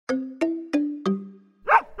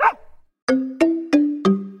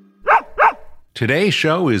Today's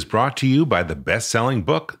show is brought to you by the best-selling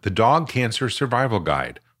book, The Dog Cancer Survival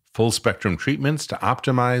Guide, full-spectrum treatments to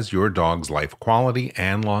optimize your dog's life quality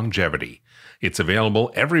and longevity. It's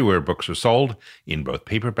available everywhere books are sold, in both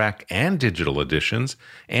paperback and digital editions,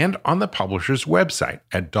 and on the publisher's website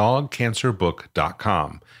at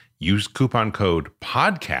dogcancerbook.com. Use coupon code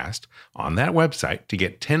PODCAST on that website to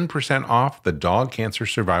get 10% off the Dog Cancer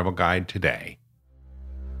Survival Guide today.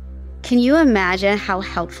 Can you imagine how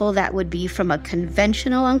helpful that would be from a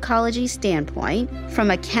conventional oncology standpoint, from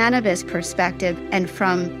a cannabis perspective, and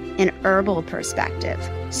from an herbal perspective?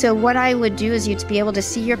 So what I would do is you'd be able to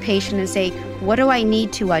see your patient and say, what do I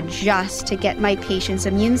need to adjust to get my patient's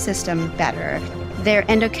immune system better, their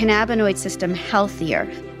endocannabinoid system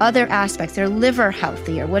healthier, other aspects, their liver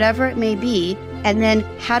healthier, whatever it may be. And then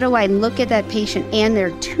how do I look at that patient and their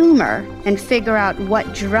tumor and figure out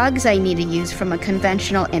what drugs I need to use from a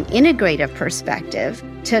conventional and integrative perspective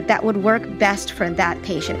that would work best for that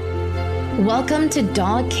patient. Welcome to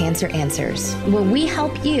Dog Cancer Answers, where we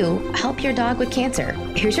help you help your dog with cancer.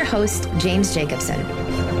 Here's your host, James Jacobson.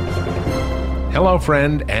 Hello,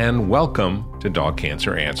 friend, and welcome to Dog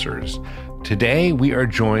Cancer Answers. Today, we are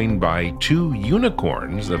joined by two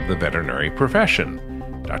unicorns of the veterinary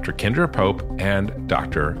profession, Dr. Kendra Pope and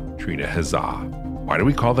Dr. Trina Hazzah. Why do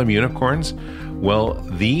we call them unicorns? Well,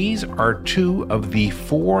 these are two of the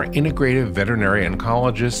 4 integrative veterinary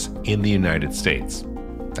oncologists in the United States.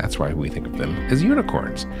 That's why we think of them as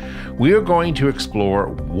unicorns. We are going to explore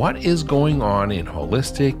what is going on in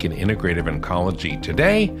holistic and integrative oncology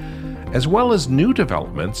today, as well as new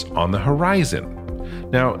developments on the horizon.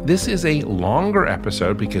 Now, this is a longer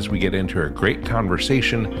episode because we get into a great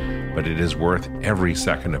conversation, but it is worth every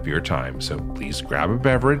second of your time. So please grab a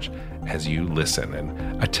beverage as you listen.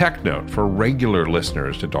 And a tech note for regular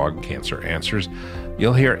listeners to Dog Cancer Answers,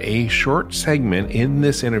 you'll hear a short segment in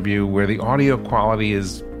this interview where the audio quality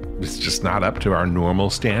is just not up to our normal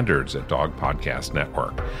standards at Dog Podcast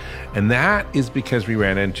Network. And that is because we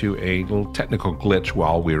ran into a little technical glitch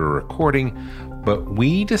while we were recording, but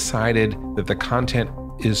we decided that the content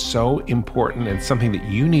is so important and something that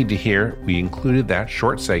you need to hear. We included that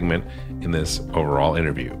short segment in this overall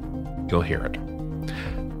interview. You'll hear it.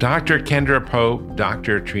 Dr. Kendra Pope,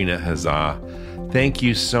 Dr. Trina Hazzah, thank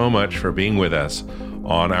you so much for being with us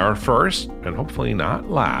on our first, and hopefully not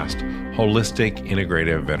last, Holistic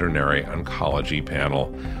Integrative Veterinary Oncology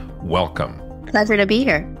panel. Welcome. Pleasure to be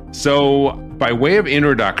here. So, by way of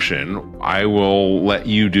introduction, I will let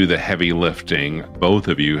you do the heavy lifting. Both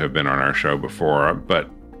of you have been on our show before, but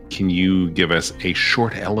can you give us a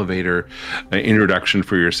short elevator introduction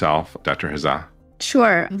for yourself, Dr. Hazzah?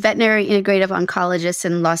 Sure. Veterinary integrative oncologist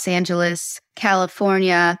in Los Angeles,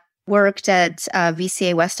 California. Worked at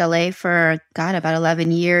VCA West LA for, about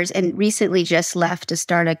 11 years, and recently just left to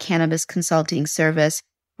start a cannabis consulting service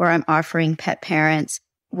where I'm offering pet parents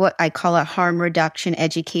what I call a harm reduction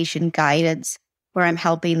education guidance, where I'm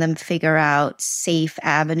helping them figure out safe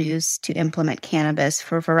avenues to implement cannabis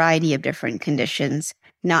for a variety of different conditions,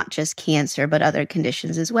 not just cancer, but other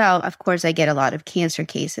conditions as well. Of course, I get a lot of cancer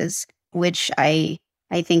cases, which I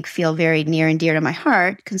think feel very near and dear to my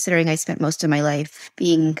heart, considering I spent most of my life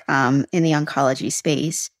being in the oncology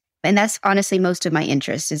space. And that's honestly most of my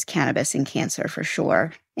interest is cannabis and cancer for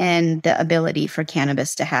sure, and the ability for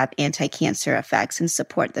cannabis to have anti-cancer effects and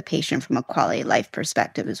support the patient from a quality of life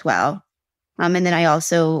perspective as well. And then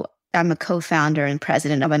I'm a co-founder and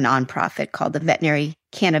president of a nonprofit called the Veterinary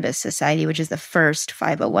Cannabis Society, which is the first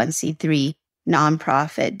 501c3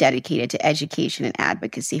 nonprofit dedicated to education and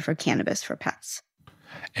advocacy for cannabis for pets.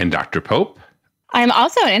 And Dr. Pope? I'm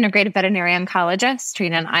also an integrative veterinary oncologist.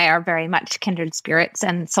 Trina and I are very much kindred spirits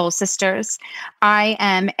and soul sisters. I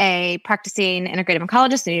am a practicing integrative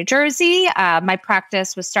oncologist in New Jersey. My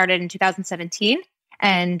practice was started in 2017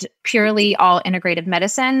 and purely all integrative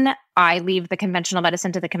medicine. I leave the conventional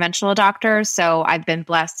medicine to the conventional doctor. So I've been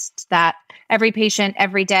blessed that every patient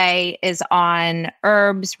every day is on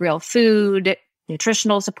herbs, real food,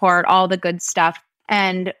 nutritional support, all the good stuff.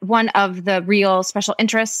 And one of the real special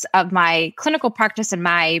interests of my clinical practice and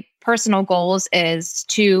my personal goals is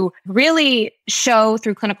to really show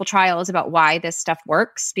through clinical trials about why this stuff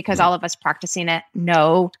works, because all of us practicing it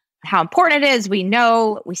know how important it is. We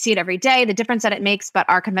know, we see it every day, the difference that it makes, but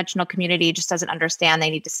our conventional community just doesn't understand.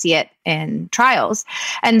 They need to see it in trials.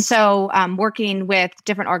 And so working with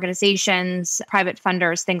different organizations, private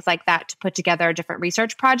funders, things like that, to put together different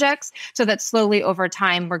research projects so that slowly over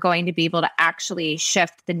time, we're going to be able to actually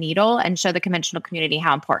shift the needle and show the conventional community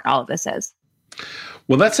how important all of this is.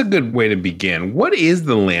 Well, that's a good way to begin. What is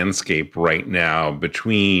the landscape right now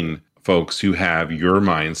between folks who have your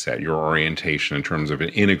mindset, your orientation in terms of an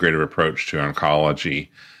integrative approach to oncology,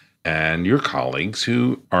 and your colleagues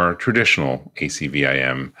who are traditional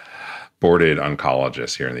ACVIM boarded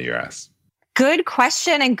oncologists here in the U.S.? Good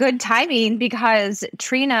question and good timing, because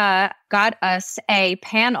Trina got us a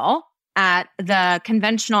panel at the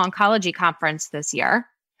Conventional Oncology Conference this year.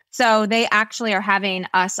 So they actually are having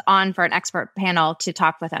us on for an expert panel to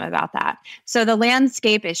talk with them about that. So the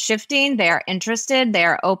landscape is shifting. They are interested. They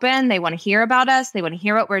are open. They want to hear about us. They want to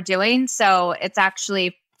hear what we're doing. So it's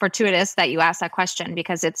actually fortuitous that you asked that question,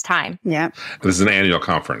 because it's time. Yeah. This is an annual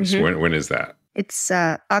conference. Mm-hmm. When is that? It's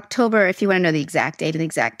October, if you want to know the exact date and the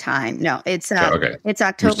exact time. No, it's Okay. it's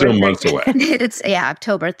October. We're still months away. It's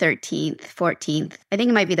October 13th, 14th. I think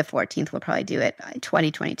it might be the 14th. We'll probably do it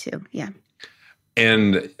 2022. Yeah.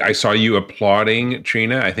 And I saw you applauding,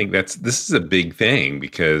 Trina. I think this is a big thing,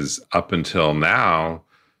 because up until now,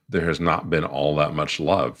 there has not been all that much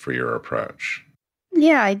love for your approach.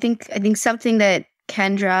 Yeah, I think something that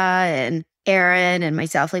Kendra and Aaron and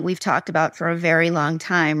myself, like we've talked about for a very long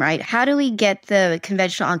time, right? How do we get the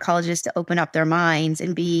conventional oncologists to open up their minds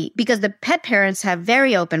and because the pet parents have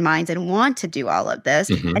very open minds and want to do all of this,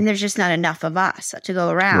 and there's just not enough of us to go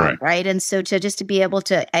around, right? And so to be able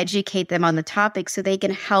to educate them on the topic so they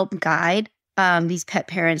can help guide these pet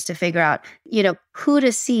parents to figure out, who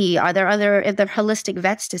to see. Are there if they're holistic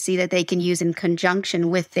vets to see that they can use in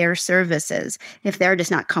conjunction with their services if they're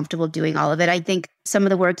just not comfortable doing all of it? I think some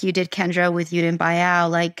of the work you did, Kendra, with Yun and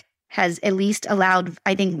Bayao, has at least allowed,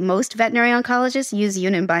 I think, most veterinary oncologists use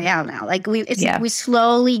Yun and Bayao now. We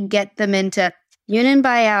slowly get them into Yun and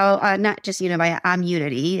Bayao, not just Yun and Bayao,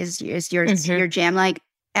 Immunity is your jam,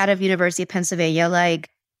 out of University of Pennsylvania.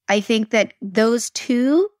 I think that those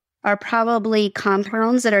two are probably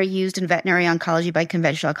compounds that are used in veterinary oncology by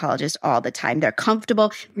conventional oncologists all the time. They're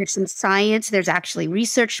comfortable. There's some science. There's actually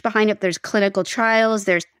research behind it. There's clinical trials.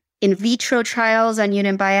 There's in vitro trials on Yun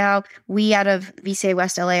and Bayao. We out of VCA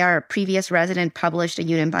West LA, our previous resident, published a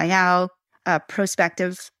Yun and Bayao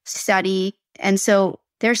prospective study. And so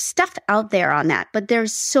there's stuff out there on that. But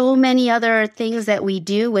there's so many other things that we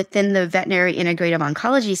do within the veterinary integrative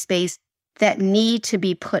oncology space that need to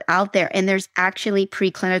be put out there. And there's actually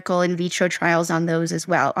preclinical in vitro trials on those as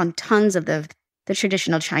well, on tons of the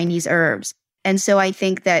traditional Chinese herbs. And so I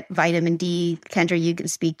think that vitamin D, Kendra, you can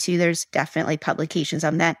speak to, there's definitely publications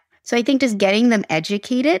on that. So I think just getting them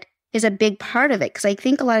educated is a big part of it, because I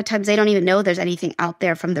think a lot of times they don't even know there's anything out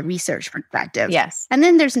there from the research perspective. Yes. And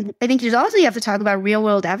then I think you have to talk about real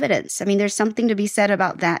world evidence. I mean, there's something to be said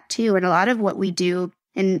about that too. And a lot of what we do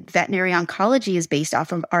in veterinary oncology is based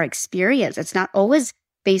off of our experience. It's not always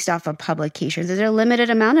based off of publications. There's a limited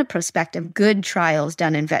amount of prospective good trials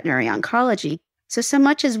done in veterinary oncology. So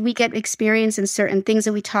much as we get experience in certain things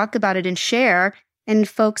and we talk about it and share, and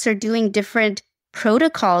folks are doing different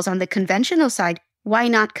protocols on the conventional side, why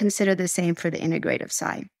not consider the same for the integrative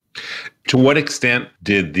side? To what extent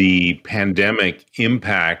did the pandemic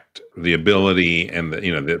impact the ability and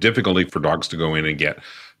the difficulty for dogs to go in and get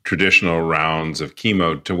traditional rounds of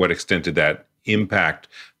chemo? To what extent did that impact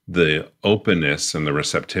the openness and the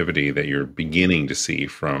receptivity that you're beginning to see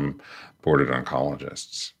from boarded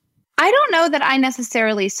oncologists? I don't know that I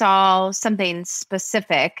necessarily saw something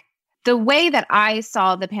specific. The way that I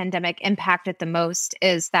saw the pandemic impact it the most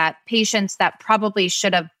is that patients that probably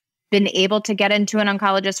should have been able to get into an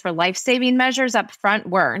oncologist for life-saving measures up front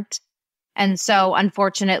weren't. And so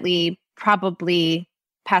unfortunately, probably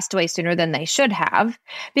passed away sooner than they should have.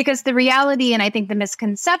 Because the reality, and I think the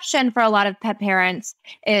misconception for a lot of pet parents,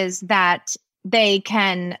 is that they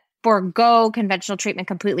can forego conventional treatment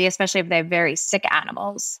completely, especially if they have very sick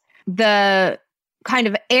animals. The kind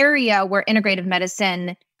of area where integrative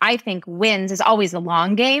medicine, I think, wins is always the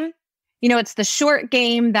long game. It's the short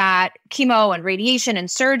game that chemo and radiation and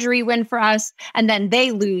surgery win for us, and then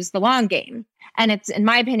they lose the long game. And it's, in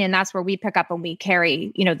my opinion, that's where we pick up and we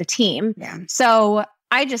carry, the team. Yeah. So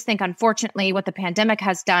I just think, unfortunately, what the pandemic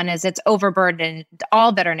has done is it's overburdened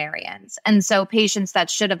all veterinarians. And so patients that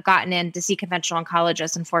should have gotten in to see conventional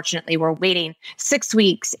oncologists, unfortunately, were waiting 6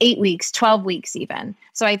 weeks, 8 weeks, 12 weeks even.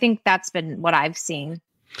 So I think that's been what I've seen.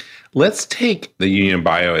 Let's take the Yun and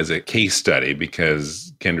Bayao as a case study,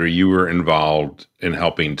 because, Kendra, you were involved in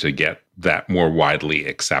helping to get that more widely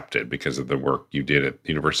accepted because of the work you did at the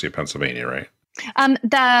University of Pennsylvania, right?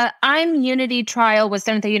 The Immunity trial was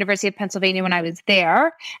done at the University of Pennsylvania when I was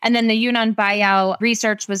there. And then the Yun and Bayao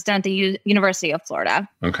research was done at the University of Florida,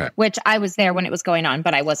 which I was there when it was going on,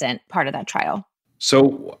 but I wasn't part of that trial.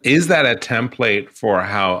 So is that a template for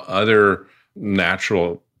how other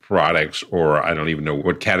natural products, or I don't even know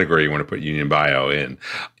what category you want to put Yun and Bayao in,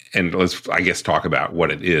 And let's, I guess, talk about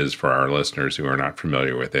what it is for our listeners who are not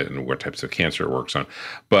familiar with it and what types of cancer it works on.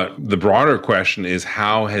 But the broader question is,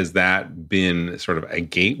 how has that been sort of a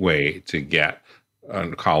gateway to get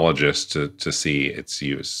oncologists to see its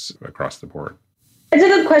use across the board? It's a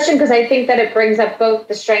good question because I think that it brings up both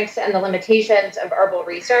the strengths and the limitations of herbal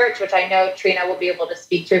research, which I know Trina will be able to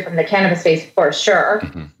speak to from the cannabis space for sure.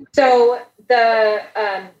 Mm-hmm. So the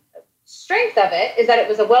strength of it is that it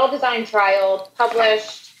was a well-designed trial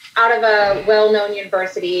published out of a well-known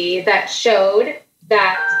university that showed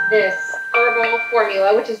that this herbal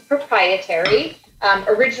formula, which is proprietary,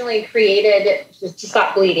 originally created to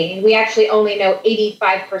stop bleeding. We actually only know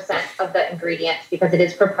 85% of the ingredients because it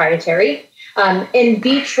is proprietary. In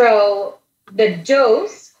vitro, the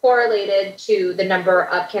dose correlated to the number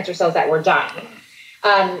of cancer cells that were dying.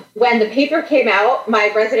 When the paper came out,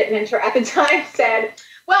 my resident mentor at the time said,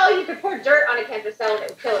 well, you could pour dirt on a cancer cell and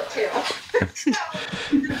it would kill it too.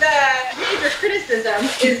 So the major criticism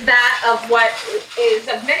is that of what is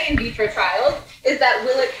of many in vitro trials is that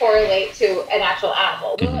will it correlate to an actual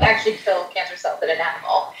animal? Will it actually kill cancer cells in an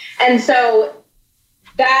animal? And so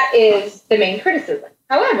that is the main criticism.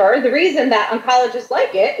 However, the reason that oncologists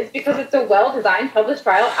like it is because it's a well-designed published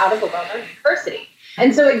trial out of a well-known university.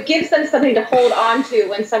 And so it gives them something to hold on to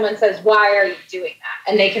when someone says, why are you doing that?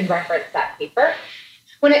 And they can reference that paper.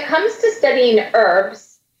 When it comes to studying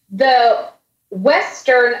herbs, the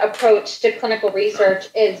Western approach to clinical research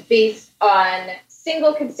is based on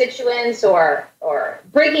single constituents or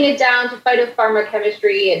breaking it down to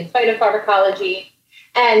phytopharmacochemistry and phytopharmacology.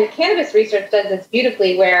 And cannabis research does this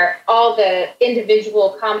beautifully, where all the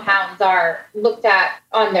individual compounds are looked at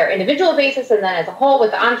on their individual basis and then as a whole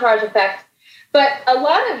with the entourage effect. But a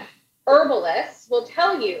lot of herbalists will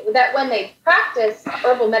tell you that when they practice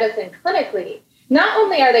herbal medicine clinically, not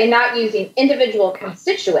only are they not using individual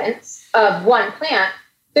constituents of one plant,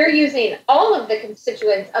 they're using all of the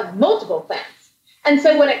constituents of multiple plants. And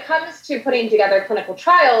so when it comes to putting together clinical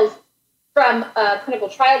trials, from a clinical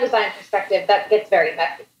trial design perspective, that gets very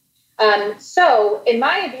messy. So in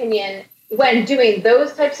my opinion, when doing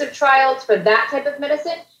those types of trials for that type of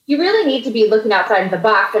medicine, you really need to be looking outside of the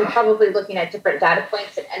box and probably looking at different data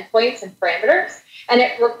points and endpoints and parameters. And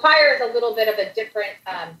it requires a little bit of a different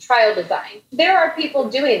trial design. There are people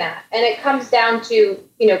doing that, and it comes down to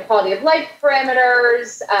quality of life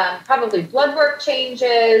parameters, probably blood work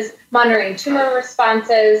changes, monitoring tumor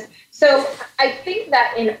responses. So I think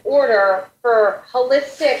that in order for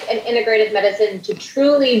holistic and integrative medicine to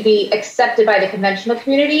truly be accepted by the conventional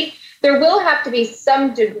community, there will have to be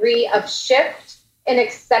some degree of shift in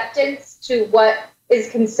acceptance to what is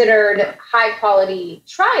considered high quality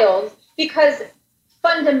trials, because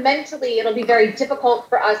fundamentally it'll be very difficult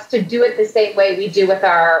for us to do it the same way we do with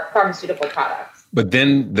our pharmaceutical products. But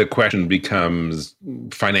then the question becomes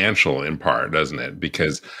financial in part, doesn't it?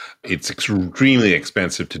 Because it's extremely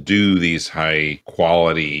expensive to do these high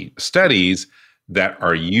quality studies that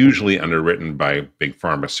are usually underwritten by big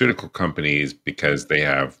pharmaceutical companies because they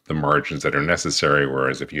have the margins that are necessary.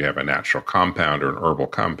 Whereas if you have a natural compound or an herbal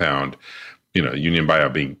compound, Union Bio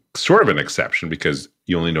being sort of an exception because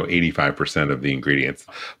you only know 85% of the ingredients.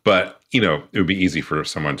 But, it would be easy for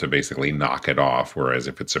someone to basically knock it off. Whereas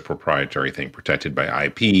if it's a proprietary thing protected by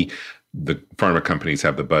IP, the pharma companies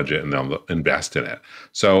have the budget and they'll invest in it.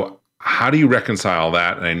 So how do you reconcile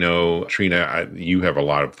that? And I know, Trina, you have a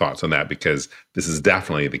lot of thoughts on that because this is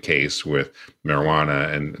definitely the case with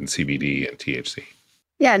marijuana and CBD and THC.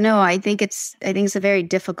 Yeah, no, I think it's a very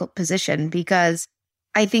difficult position because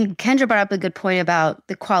I think Kendra brought up a good point about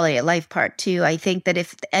the quality of life part too. I think that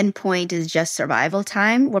if the endpoint is just survival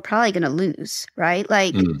time, we're probably going to lose, right?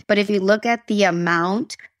 But if you look at the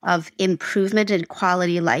amount of improvement in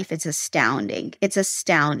quality of life, it's astounding. It's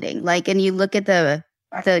astounding. And you look at the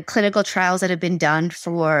clinical trials that have been done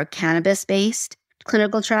for cannabis-based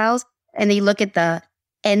clinical trials, and you look at the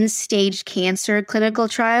end-stage cancer clinical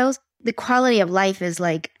trials, the quality of life is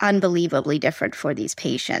unbelievably different for these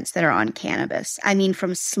patients that are on cannabis. I mean,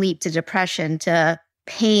 from sleep to depression to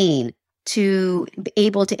pain to be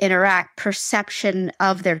able to interact, perception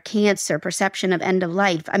of their cancer, perception of end of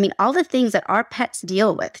life. I mean, all the things that our pets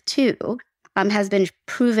deal with too has been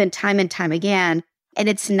proven time and time again. And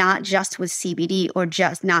it's not just with CBD or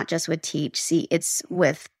not just with THC. It's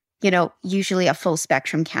with usually a full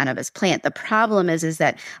spectrum cannabis plant. The problem is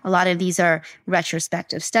that a lot of these are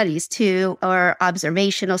retrospective studies too, or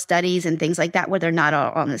observational studies and things like that, where they're not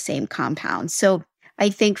all on the same compound. So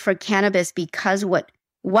I think for cannabis, because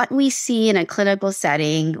what we see in a clinical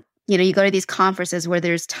setting, you go to these conferences where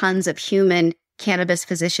there's tons of human cannabis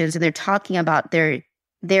physicians and they're talking about their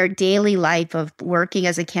daily life of working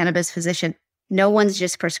as a cannabis physician. no one's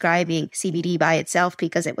just prescribing CBD by itself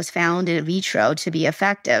because it was found in vitro to be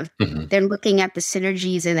effective. They're looking at the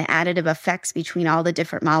synergies and the additive effects between all the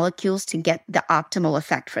different molecules to get the optimal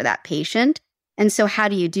effect for that patient. And so how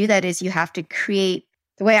do you do that is you have to create,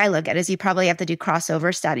 the way I look at it is you probably have to do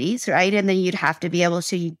crossover studies, right? And then you'd have to be able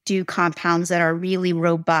to do compounds that are really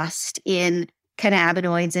robust in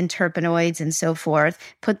cannabinoids and terpenoids and so forth,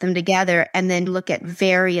 put them together, and then look at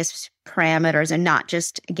various parameters and not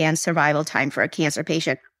just, again, survival time for a cancer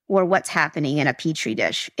patient or what's happening in a petri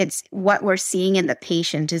dish. It's what we're seeing in the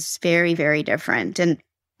patient is very, very different. And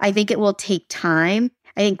I think it will take time.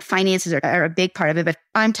 I think finances are a big part of it, but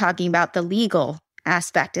I'm talking about the legal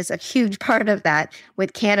aspect is a huge part of that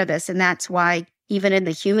with cannabis. And that's why even in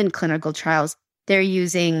the human clinical trials, they're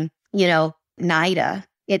using, NIDA.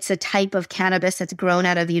 It's a type of cannabis that's grown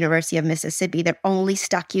out of the University of Mississippi. They're only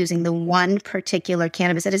stuck using the one particular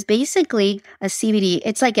cannabis that is basically a CBD.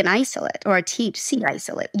 It's like an isolate or a THC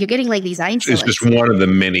isolate. You're getting like these isolates. It's just one of the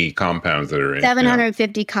many compounds that are in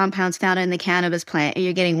 750 compounds found in the cannabis plant, and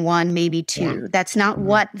you're getting one, maybe two. That's not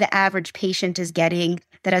what the average patient is getting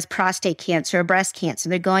that has prostate cancer or breast cancer.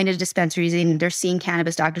 They're going to dispensaries and they're seeing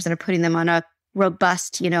cannabis doctors that are putting them on a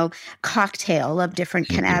robust, cocktail of different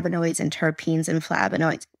cannabinoids and terpenes and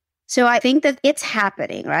flavonoids. So I think that it's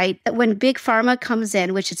happening, right? That when big pharma comes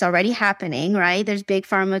in, which it's already happening, right? There's big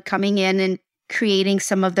pharma coming in and creating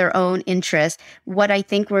some of their own interests. What I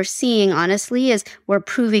think we're seeing, honestly, is we're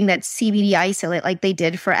proving that CBD isolate, like they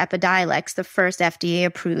did for Epidiolex, the first FDA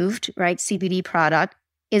approved, right, CBD product,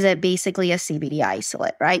 is basically a CBD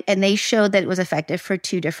isolate, right? And they showed that it was effective for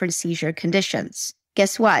 2 different seizure conditions.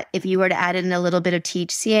 Guess what? If you were to add in a little bit of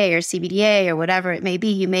THCA or CBDA or whatever it may be,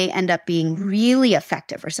 you may end up being really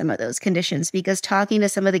effective for some of those conditions, because talking to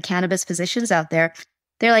some of the cannabis physicians out there,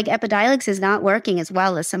 they're like, Epidiolex is not working as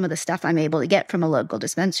well as some of the stuff I'm able to get from a local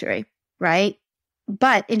dispensary, right?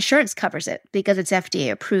 But insurance covers it because it's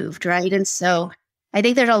FDA approved, right? And so I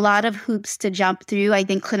think there's a lot of hoops to jump through. I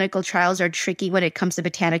think clinical trials are tricky when it comes to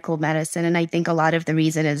botanical medicine. And I think a lot of the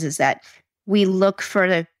reason is that we look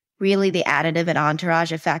for really the additive and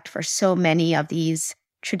entourage effect for so many of these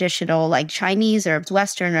traditional, like Chinese herbs,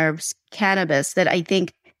 Western herbs, cannabis, that I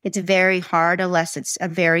think it's very hard unless it's a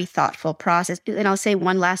very thoughtful process. And I'll say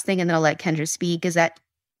one last thing and then I'll let Kendra speak, is that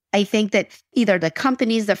I think that either the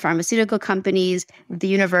companies, the pharmaceutical companies, the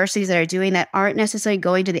universities that are doing that aren't necessarily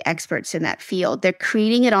going to the experts in that field. They're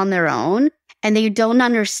creating it on their own and they don't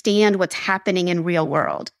understand what's happening in real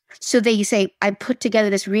world. So they say, I put together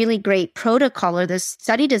this really great protocol or this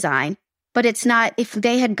study design, but it's not, if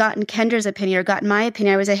they had gotten Kendra's opinion or gotten my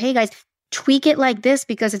opinion, I would say, hey guys, tweak it like this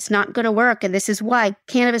because it's not going to work. And this is why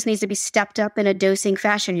cannabis needs to be stepped up in a dosing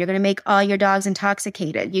fashion. You're going to make all your dogs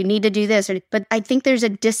intoxicated. You need to do this. But I think there's a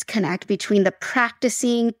disconnect between the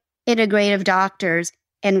practicing integrative doctors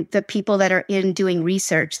and the people that are in doing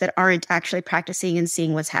research that aren't actually practicing and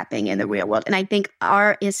seeing what's happening in the real world. And I think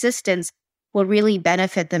our assistants will really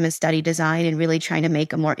benefit them in study design and really trying to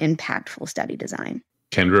make a more impactful study design.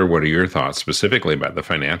 Kendra, what are your thoughts specifically about the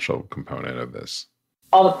financial component of this?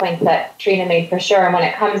 All the points that Trina made for sure. And when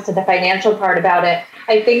it comes to the financial part about it,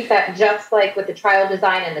 I think that just like with the trial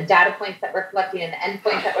design and the data points that we're collecting and the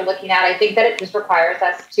endpoints that we're looking at, I think that it just requires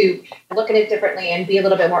us to look at it differently and be a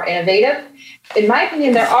little bit more innovative. In my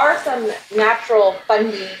opinion, there are some natural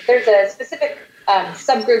funding. There's a specific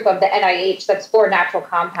subgroup of the NIH that's for natural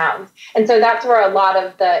compounds. And so that's where a lot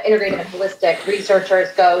of the integrative and holistic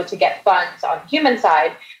researchers go to get funds on the human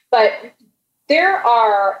side. But there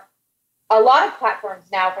are a lot of platforms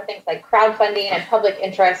now for things like crowdfunding and public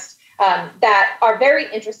interest that are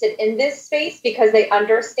very interested in this space because they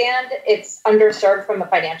understand it's underserved from a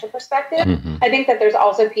financial perspective. Mm-hmm. I think that there's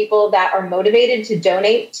also people that are motivated to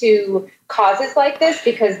donate to causes like this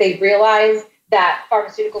because they realize that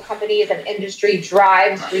pharmaceutical companies and industry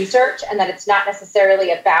drives research and that it's not necessarily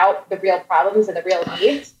about the real problems and the real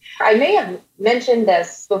needs. I may have mentioned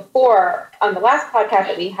this before on the last podcast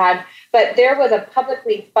that we had, but there was a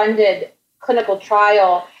publicly funded clinical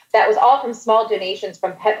trial that was all from small donations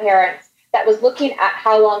from pet parents that was looking at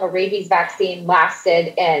how long a rabies vaccine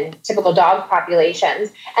lasted in typical dog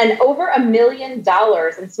populations. And over $1 million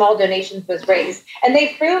in small donations was raised. And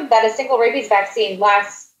they proved that a single rabies vaccine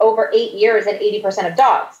lasts over 8 years in 80% of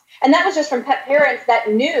dogs. And that was just from pet parents that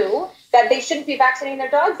knew that they shouldn't be vaccinating their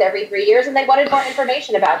dogs every 3 years, and they wanted more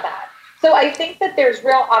information about that. So I think that there's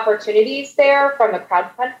real opportunities there from a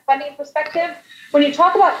crowdfunding perspective. When you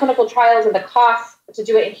talk about clinical trials and the cost to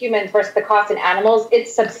do it in humans versus the cost in animals,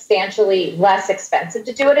 it's substantially less expensive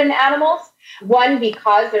to do it in animals. One,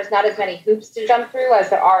 because there's not as many hoops to jump through as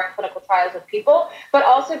there are in clinical trials with people, but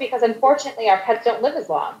also because, unfortunately, our pets don't live as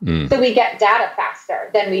long. So we get data faster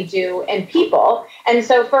than we do in people. And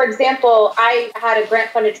so, for example, I had a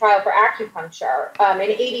grant-funded trial for acupuncture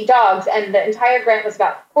in 80 dogs, and the entire grant was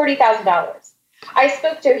about $40,000. I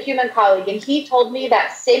spoke to a human colleague, and he told me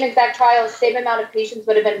that same exact trial, same amount of patients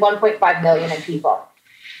would have been 1.5 million in people.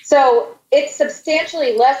 So it's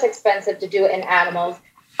substantially less expensive to do it in animals.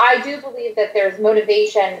 I do believe that there's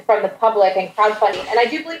motivation from the public and crowdfunding. And I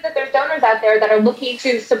do believe that there's donors out there that are looking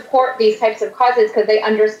to support these types of causes because they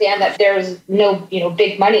understand that there's no,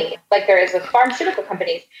 big money like there is with pharmaceutical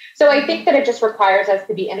companies. So I think that it just requires us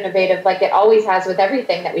to be innovative like it always has with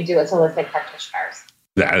everything that we do as holistic practitioners.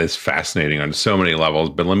 That is fascinating on so many levels.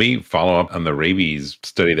 But let me follow up on the rabies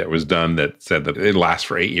study that was done that said that it lasts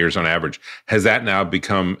for 8 years on average. Has that now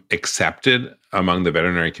become accepted among the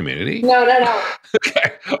veterinary community? No.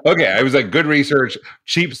 Okay. I was like, good research,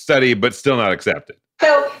 cheap study, but still not accepted.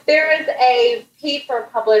 So there is a paper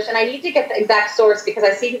published, and I need to get the exact source because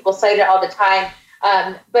I see people cite it all the time.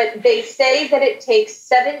 But they say that it takes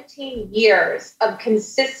 17 years of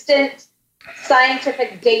consistent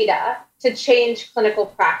scientific data to change clinical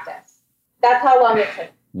practice. That's how long it took.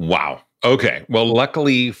 Wow. Okay. Well,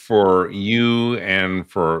 luckily for you and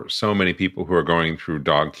for so many people who are going through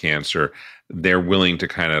dog cancer, they're willing to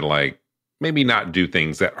kind of like maybe not do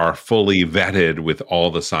things that are fully vetted with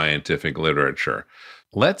all the scientific literature.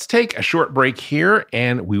 Let's take a short break here,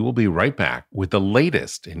 and we will be right back with the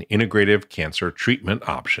latest in integrative cancer treatment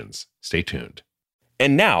options. Stay tuned.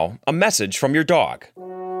 And now, a message from your dog.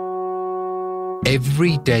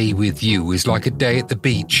 Every day with you is like a day at the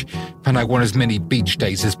beach, and I want as many beach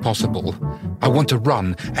days as possible. I want to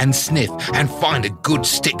run and sniff and find a good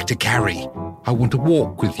stick to carry. I want to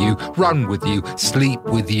walk with you, run with you, sleep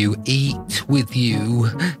with you, eat with you.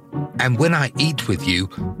 And when I eat with you,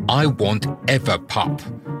 I want Everpup.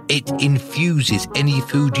 It infuses any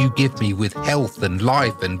food you give me with health and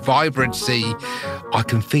life and vibrancy. I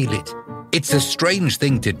can feel it. It's a strange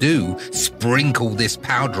thing to do, sprinkle this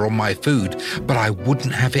powder on my food, but I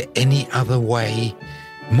wouldn't have it any other way.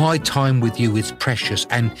 My time with you is precious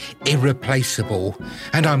and irreplaceable,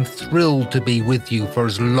 and I'm thrilled to be with you for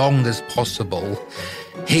as long as possible.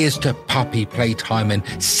 Here's to puppy playtime and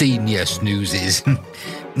senior snoozes.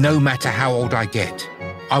 No matter how old I get,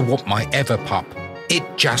 I want my Everpup. It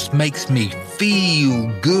just makes me feel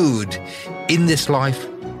good in this life.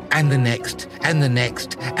 And the next, and the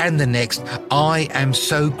next, and the next. I am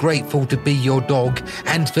so grateful to be your dog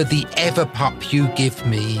and for the Everpup you give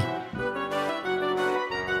me.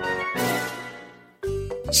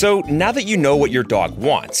 So now that you know what your dog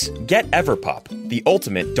wants, get Everpup, the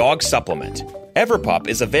ultimate dog supplement. Everpup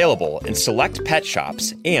is available in select pet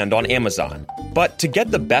shops and on Amazon. But to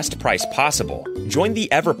get the best price possible, join the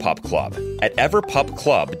Everpup Club at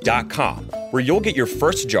everpupclub.com, where you'll get your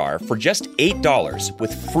first jar for just $8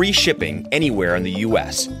 with free shipping anywhere in the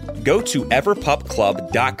U.S. Go to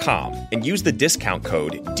everpupclub.com and use the discount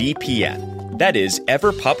code DPN. That is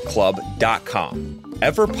everpupclub.com.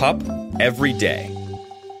 Everpup every day.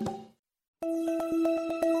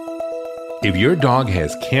 If your dog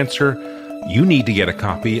has cancer, you need to get a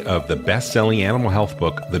copy of the best-selling animal health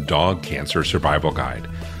book, The Dog Cancer Survival Guide.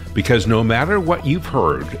 Because no matter what you've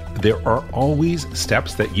heard, there are always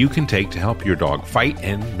steps that you can take to help your dog fight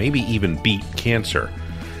and maybe even beat cancer.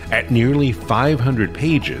 At nearly 500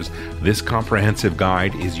 pages, this comprehensive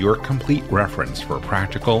guide is your complete reference for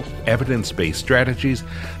practical, evidence-based strategies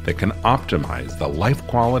that can optimize the life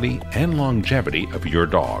quality and longevity of your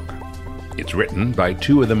dog. It's written by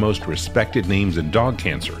two of the most respected names in dog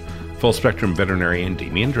cancer, full-spectrum veterinarian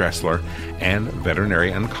Damian Dressler and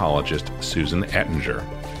veterinary oncologist Susan Ettinger.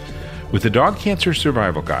 With the Dog Cancer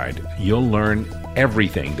Survival Guide, you'll learn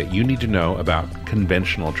everything that you need to know about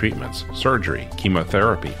conventional treatments, surgery,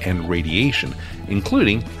 chemotherapy, and radiation,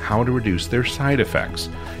 including how to reduce their side effects.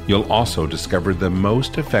 You'll also discover the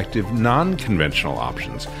most effective non-conventional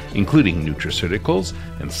options, including nutraceuticals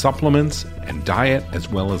and supplements and diet, as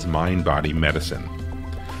well as mind-body medicine.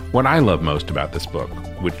 What I love most about this book,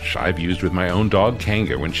 which I've used with my own dog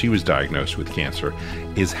Kanga when she was diagnosed with cancer,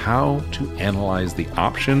 is how to analyze the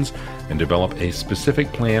options and develop a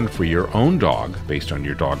specific plan for your own dog based on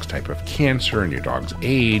your dog's type of cancer and your dog's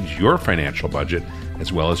age, your financial budget,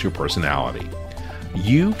 as well as your personality.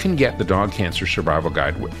 You can get the Dog Cancer Survival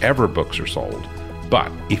Guide wherever books are sold,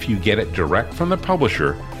 but if you get it direct from the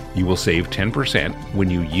publisher, you will save 10% when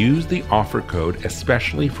you use the offer code,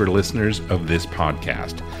 especially for listeners of this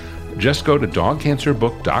podcast. Just go to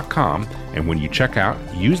dogcancerbook.com, and when you check out,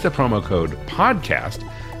 use the promo code PODCAST,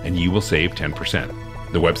 and you will save 10%.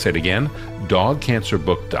 The website again,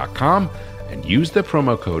 dogcancerbook.com, and use the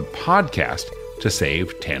promo code podcast to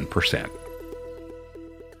save 10%.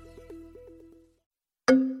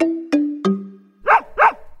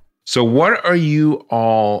 So what are you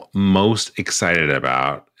all most excited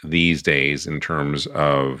about these days in terms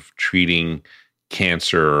of treating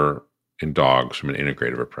cancer in dogs from an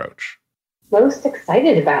integrative approach? Most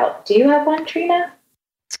excited about? Do you have one, Trina?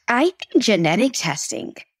 I think genetic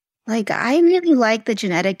testing. I really like the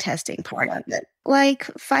genetic testing part of it. Like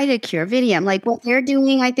Phytocure, Vidium, like what they're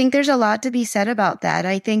doing, I think there's a lot to be said about that.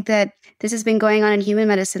 I think that this has been going on in human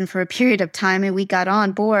medicine for a period of time, and we got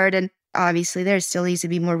on board. And obviously, there still needs to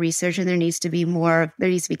be more research, and there needs to be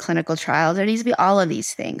clinical trials. There needs to be all of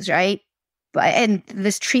these things, right? And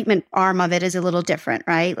this treatment arm of it is a little different,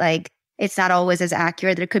 right? Like, it's not always as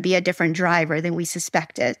accurate. There could be a different driver than we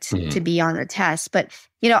suspect it to be on the test. But,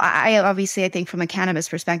 I think from a cannabis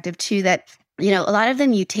perspective too, that, a lot of the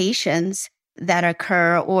mutations that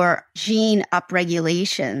occur or gene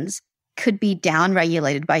upregulations could be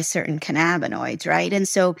downregulated by certain cannabinoids, right? And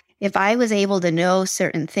so if I was able to know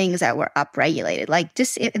certain things that were upregulated,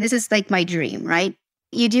 this is like my dream, right?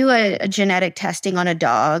 You do a genetic testing on a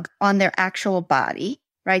dog on their actual body,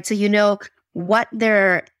 right? So you know what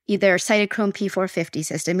their either cytochrome P450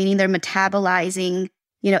 system, meaning they're metabolizing,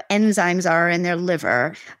 enzymes are in their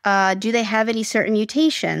liver. Do they have any certain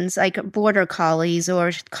mutations like border collies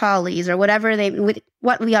or whatever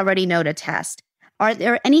what we already know to test? Are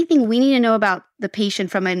there anything we need to know about the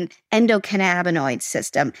patient from an endocannabinoid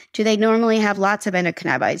system? Do they normally have lots of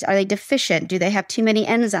endocannabinoids? Are they deficient? Do they have too many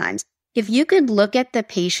enzymes? If you could look at the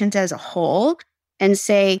patient as a whole and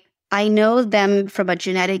say, I know them from a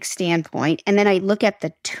genetic standpoint, and then I look at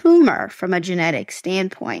the tumor from a genetic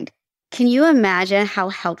standpoint, can you imagine how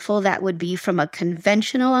helpful that would be from a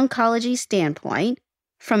conventional oncology standpoint,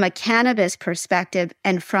 from a cannabis perspective,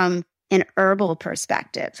 and from an herbal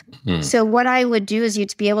perspective? So what I would do is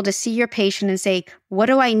you'd be able to see your patient and say, what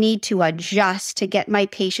do I need to adjust to get my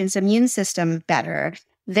patient's immune system better,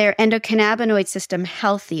 their endocannabinoid system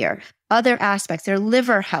healthier, other aspects, their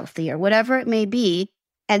liver healthier, whatever it may be.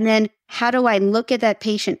 And then how do I look at that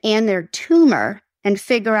patient and their tumor and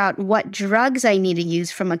figure out what drugs I need to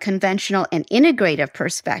use from a conventional and integrative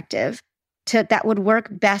perspective that would work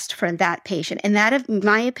best for that patient. And that, in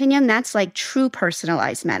my opinion, that's like true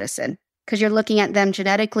personalized medicine, because you're looking at them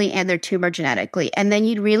genetically and their tumor genetically. And then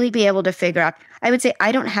you'd really be able to figure out, I would say,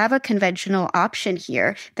 I don't have a conventional option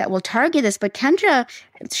here that will target this, but Kendra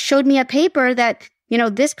showed me a paper that,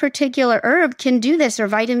 this particular herb can do this, or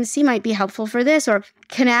vitamin C might be helpful for this, or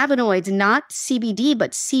cannabinoids, not CBD,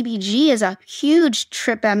 but CBG is a huge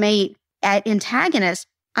TRPM8 antagonist.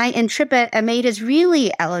 And TRPM8 is really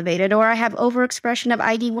elevated, or I have overexpression of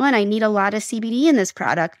ID1. I need a lot of CBD in this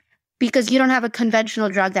product, because you don't have a conventional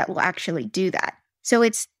drug that will actually do that. So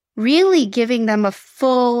it's really giving them a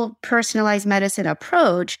full personalized medicine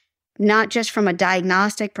approach, not just from a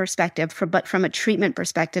diagnostic perspective, but from a treatment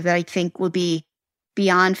perspective that I think will be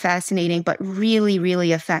beyond fascinating, but really,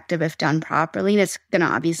 really effective if done properly. And it's going to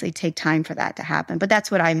obviously take time for that to happen. But that's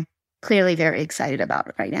what I'm clearly very excited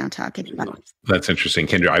about right now talking about. That's interesting.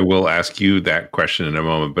 Kendra, I will ask you that question in a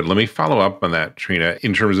moment, but let me follow up on that, Trina,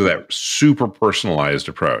 in terms of that super personalized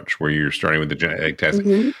approach where you're starting with the genetic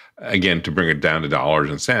testing. Again, to bring it down to dollars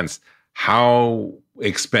and cents, how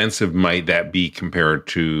expensive might that be compared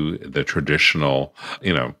to the traditional,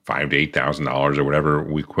 $5,000 to $8,000 or whatever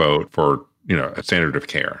we quote for a standard of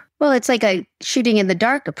care? Well, it's like a shooting in the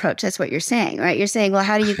dark approach. That's what you're saying, right? You're saying, well,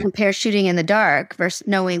 how do you compare shooting in the dark versus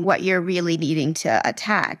knowing what you're really needing to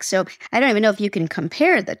attack? So I don't even know if you can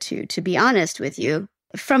compare the two, to be honest with you.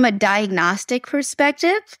 From a diagnostic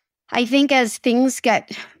perspective, I think as things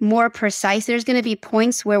get more precise, there's going to be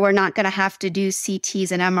points where we're not going to have to do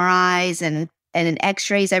CTs and MRIs and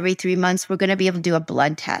x-rays every 3 months. We're going to be able to do a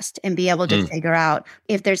blood test and be able to figure out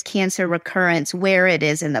if there's cancer recurrence, where it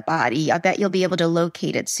is in the body. I bet you'll be able to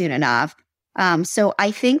locate it soon enough. So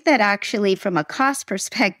I think that actually from a cost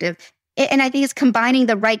perspective, and I think it's combining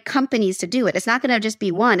the right companies to do it. It's not going to just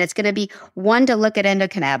be one. It's going to be one to look at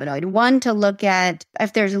endocannabinoid, one to look at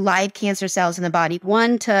if there's live cancer cells in the body,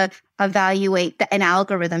 one to evaluate an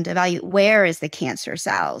algorithm to evaluate where is the cancer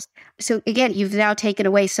cells. So again, you've now taken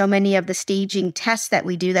away so many of the staging tests that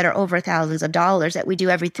we do that are over thousands of dollars that we do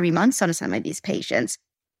every 3 months on some of these patients.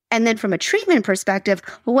 And then from a treatment perspective,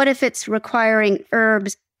 well, what if it's requiring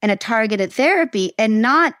herbs and a targeted therapy and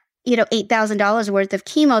not $8,000 worth of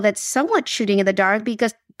chemo that's somewhat shooting in the dark,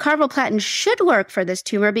 because carboplatin should work for this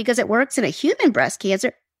tumor because it works in a human breast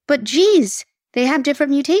cancer. But geez, they have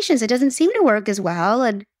different mutations. It doesn't seem to work as well.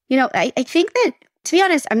 And, I think that, to be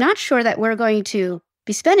honest, I'm not sure that we're going to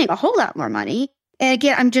be spending a whole lot more money. And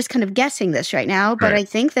again, I'm just kind of guessing this right now, but I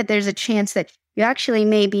think that there's a chance that you actually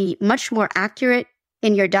may be much more accurate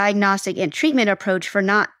in your diagnostic and treatment approach for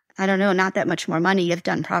not that much more money if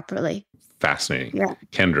done properly. Fascinating. Yeah.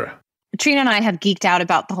 Kendra. Trina and I have geeked out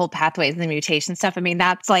about the whole pathways and the mutation stuff. I mean,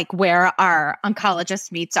 that's like where our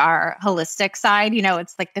oncologist meets our holistic side. You know,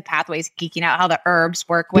 it's like the pathways, geeking out how the herbs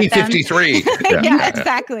work with them. P53. Yeah,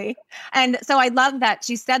 exactly. And so I love that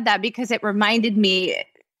she said that because it reminded me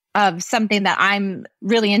of something that I'm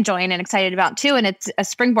really enjoying and excited about too. And it's a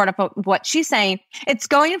springboard of what she's saying. It's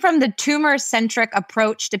going from the tumor-centric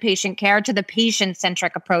approach to patient care to the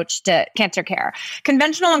patient-centric approach to cancer care.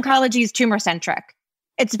 Conventional oncology is tumor-centric.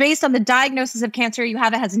 It's based on the diagnosis of cancer you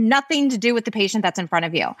have. It has nothing to do with the patient that's in front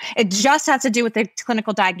of you. It just has to do with the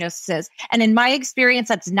clinical diagnosis. And in my experience,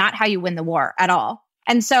 that's not how you win the war at all.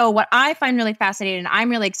 And so what I find really fascinating and I'm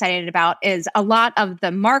really excited about is a lot of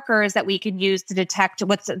the markers that we can use to detect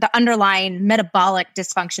what's the underlying metabolic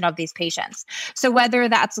dysfunction of these patients. So whether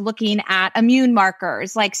that's looking at immune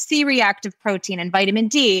markers like C-reactive protein and vitamin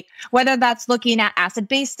D, whether that's looking at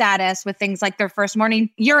acid-base status with things like their first morning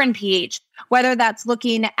urine pH, whether that's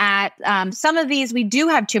looking at some of these we do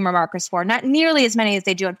have tumor markers for, not nearly as many as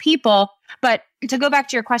they do in people. But to go back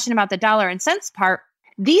to your question about the dollar and cents part,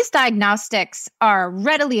 these diagnostics are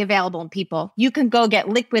readily available in people. You can go get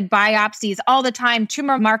liquid biopsies all the time,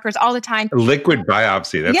 tumor markers all the time. Liquid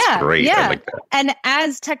biopsy. That's great. Yeah. I like that. And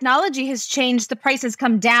as technology has changed, the prices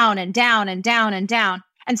come down and down and down and down.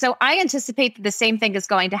 And so I anticipate that the same thing is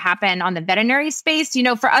going to happen on the veterinary space. You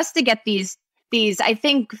know, for us to get these, I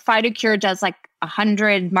think Phytocure does like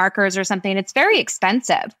 100 markers or something. It's very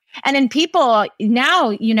expensive. And in people now,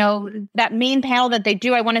 you know, that main panel that they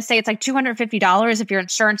do, I want to say it's like $250 if your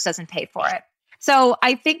insurance doesn't pay for it. So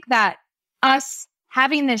I think that us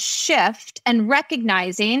having this shift and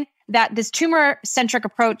recognizing that this tumor-centric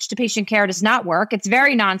approach to patient care does not work. It's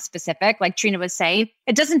very non-specific, like Trina was saying.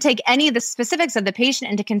 It doesn't take any of the specifics of the patient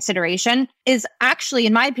into consideration, is actually,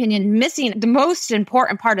 in my opinion, missing the most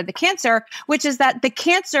important part of the cancer, which is that the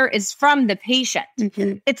cancer is from the patient.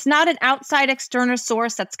 Mm-hmm. It's not an outside external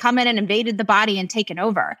source that's come in and invaded the body and taken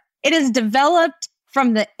over. It is developed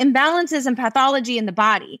from the imbalances and pathology in the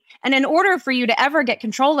body. And in order for you to ever get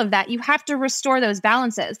control of that, you have to restore those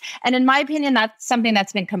balances. And in my opinion, that's something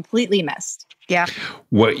that's been completely missed. Yeah.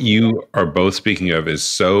 What you are both speaking of is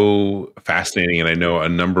so fascinating. And I know a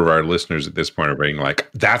number of our listeners at this point are being like,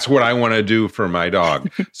 that's what I want to do for my dog.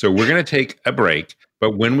 So we're going to take a break.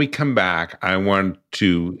 But when we come back, I want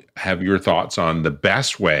to have your thoughts on the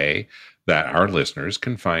best way that our listeners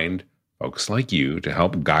can find folks like you to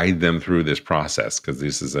help guide them through this process, because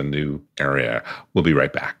this is a new area. We'll be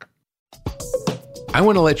right back. I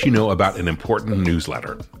want to let you know about an important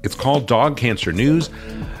newsletter. It's called Dog Cancer News.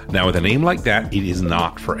 Now, with a name like that, it is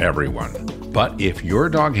not for everyone. But if your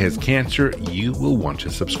dog has cancer, you will want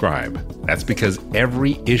to subscribe. That's because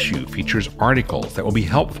every issue features articles that will be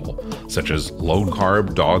helpful, such as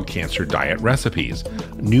low-carb dog cancer diet recipes,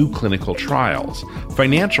 new clinical trials,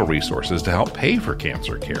 financial resources to help pay for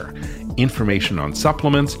cancer care, information on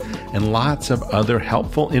supplements, and lots of other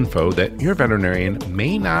helpful info that your veterinarian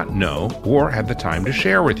may not know or have the time to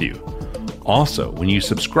share with you. Also, when you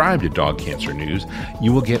subscribe to Dog Cancer News,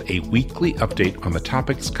 you will get a weekly update on the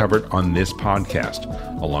topics covered on this podcast,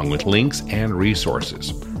 along with links and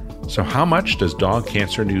resources. So how much does Dog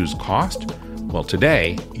Cancer News cost? Well,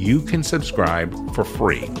 today, you can subscribe for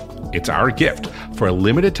free. It's our gift. For a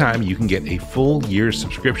limited time, you can get a full year's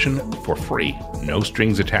subscription for free, no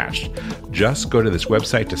strings attached. Just go to this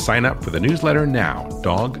website to sign up for the newsletter now,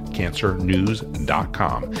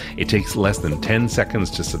 dogcancernews.com. It takes less than 10 seconds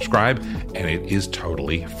to subscribe, and it is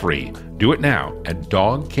totally free. Do it now at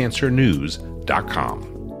dogcancernews.com.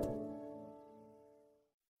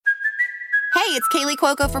 Hey, it's Kaylee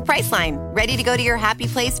Cuoco for Priceline. Ready to go to your happy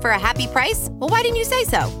place for a happy price? Well, why didn't you say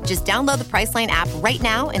so? Just download the Priceline app right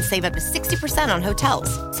now and save up to 60% on hotels.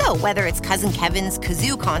 So whether it's Cousin Kevin's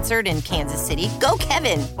Kazoo Concert in Kansas City, go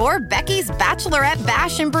Kevin, or Becky's Bachelorette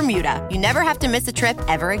Bash in Bermuda, you never have to miss a trip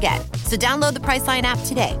ever again. So download the Priceline app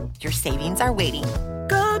today. Your savings are waiting.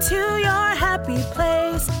 Go to your happy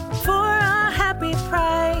place for a happy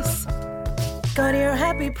price. Go to your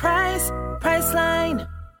happy price, Priceline.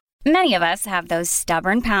 Many of us have those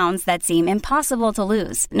stubborn pounds that seem impossible to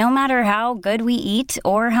lose, no matter how good we eat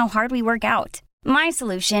or how hard we work out. My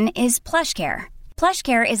solution is PlushCare.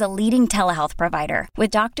 PlushCare is a leading telehealth provider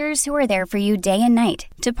with doctors who are there for you day and night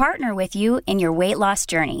to partner with you in your weight loss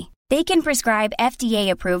journey. They can prescribe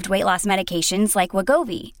FDA-approved weight loss medications like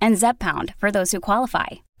Wegovy and Zepbound for those who qualify.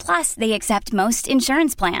 Plus, they accept most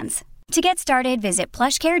insurance plans. To get started, visit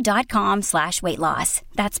plushcare.com/weightloss.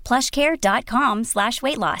 That's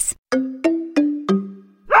plushcare.com/weightloss.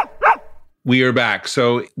 We are back.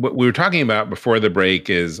 So what we were talking about before the break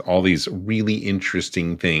is all these really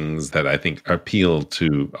interesting things that I think appeal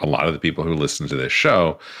to a lot of the people who listen to this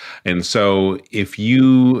show. And so if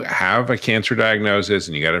you have a cancer diagnosis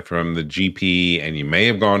and you got it from the GP and you may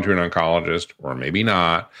have gone to an oncologist or maybe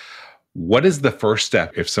not, what is the first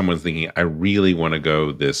step if someone's thinking, I really want to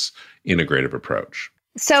go this integrative approach?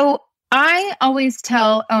 So I always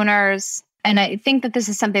tell owners, and I think that this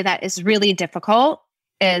is something that is really difficult,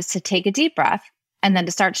 is to take a deep breath and then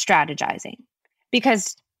to start strategizing.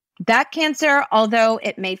 Because that cancer, although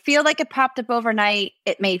it may feel like it popped up overnight,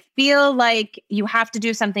 it may feel like you have to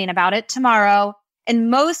do something about it tomorrow. In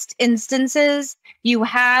most instances, you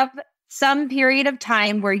have some period of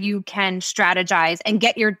time where you can strategize and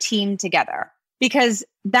get your team together, because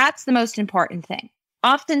that's the most important thing.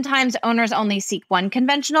 Oftentimes, owners only seek one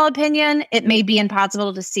conventional opinion. It may be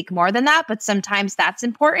impossible to seek more than that, but sometimes that's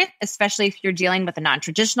important, especially if you're dealing with a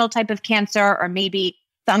non-traditional type of cancer, or maybe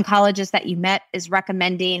the oncologist that you met is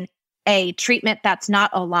recommending a treatment that's not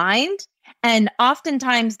aligned. And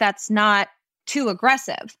oftentimes, that's not too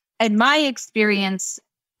aggressive. In my experience,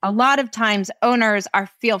 a lot of times owners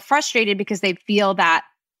feel frustrated because they feel that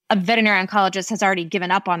a veterinary oncologist has already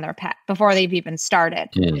given up on their pet before they've even started.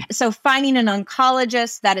 So finding an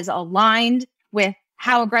oncologist that is aligned with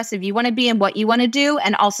how aggressive you want to be and what you want to do,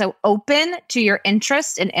 and also open to your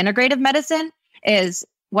interest in integrative medicine, is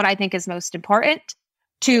what I think is most important.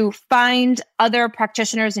 To find other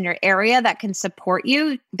practitioners in your area that can support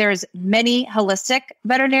you. There's many holistic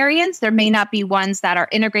veterinarians. There may not be ones that are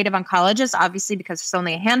integrative oncologists, obviously, because there's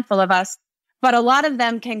only a handful of us. But a lot of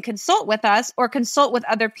them can consult with us or consult with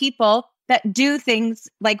other people that do things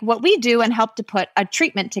like what we do and help to put a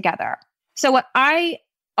treatment together. So what I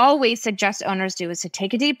always suggest owners do is to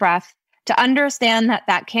take a deep breath, to understand that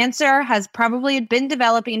that cancer has probably been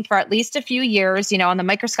developing for at least a few years, on the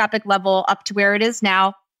microscopic level up to where it is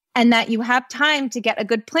now, and that you have time to get a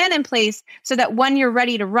good plan in place so that when you're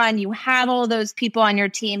ready to run, you have all those people on your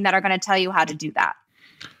team that are going to tell you how to do that.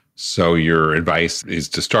 So your advice is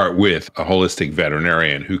to start with a holistic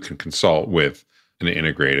veterinarian who can consult with an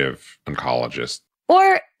integrative oncologist.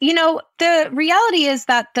 Or, the reality is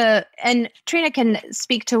that and Trina can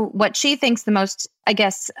speak to what she thinks the most,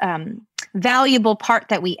 valuable part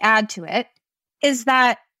that we add to it, is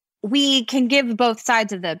that we can give both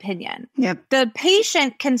sides of the opinion. Yep. The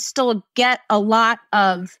patient can still get a lot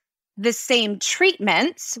of the same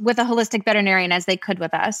treatments with a holistic veterinarian as they could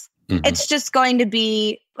with us. Mm-hmm. It's just going to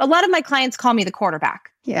be, a lot of my clients call me the quarterback.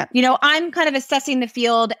 Yeah. I'm kind of assessing the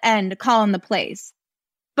field and calling the plays,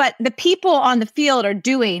 but the people on the field are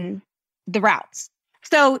doing the routes.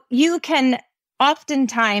 So you can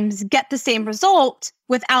oftentimes get the same result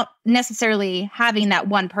without necessarily having that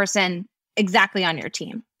one person exactly on your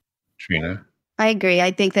team. Trina? I agree.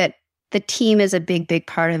 I think that the team is a big, big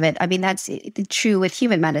part of it. I mean, that's true with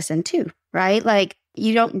human medicine too, right? Like,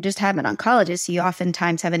 you don't just have an oncologist. You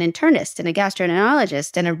oftentimes have an internist and a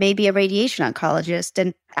gastroenterologist and maybe a radiation oncologist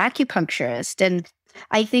and acupuncturist. And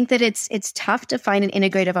I think that it's tough to find an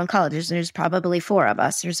integrative oncologist. There's probably 4 of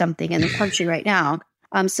us or something in the country right now.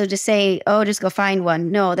 So to say, just go find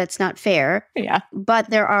one, no, that's not fair. Yeah. But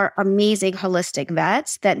there are amazing holistic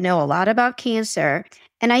vets that know a lot about cancer.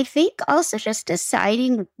 And I think also just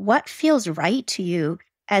deciding what feels right to you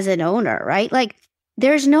as an owner, right? Like,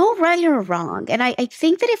 there's no right or wrong. And I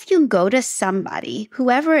think that if you go to somebody,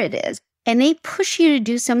 whoever it is, and they push you to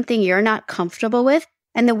do something you're not comfortable with,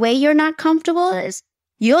 and the way you're not comfortable is,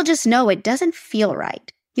 you'll just know it doesn't feel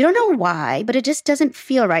right. You don't know why, but it just doesn't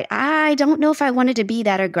feel right. I don't know if I wanted to be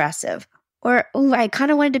that aggressive. Or, I kind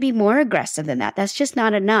of wanted to be more aggressive than that. That's just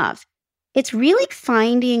not enough. It's really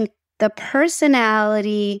finding the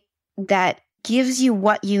personality that gives you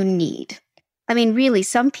what you need. I mean, really,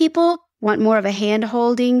 some people want more of a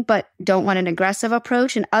hand-holding, but don't want an aggressive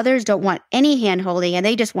approach. And others don't want any hand-holding, and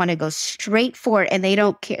they just want to go straight for it. And they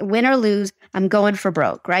don't care, win or lose, I'm going for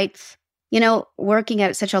broke, right? Working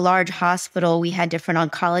at such a large hospital, we had different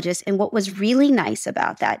oncologists. And what was really nice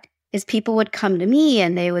about that is people would come to me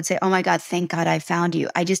and they would say, oh my God, thank God I found you.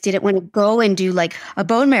 I just didn't want to go and do like a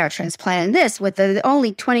bone marrow transplant and this with the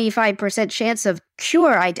only 25% chance of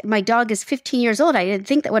cure. My dog is 15 years old. I didn't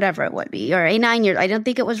think that whatever it would be, or 9 years. I didn't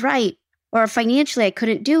think it was right. Or financially, I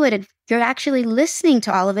couldn't do it. And you're actually listening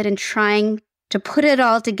to all of it and trying to put it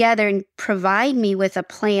all together and provide me with a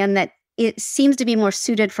plan that it seems to be more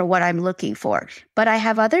suited for what I'm looking for. But I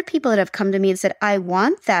have other people that have come to me and said, I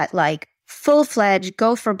want that like full-fledged,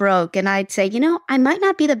 go for broke. And I'd say, I might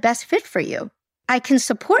not be the best fit for you. I can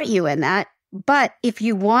support you in that. But if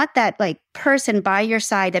you want that like person by your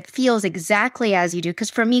side that feels exactly as you do, because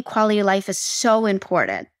for me, quality of life is so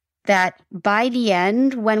important that by the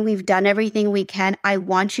end, when we've done everything we can, I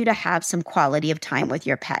want you to have some quality of time with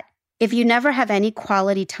your pet. If you never have any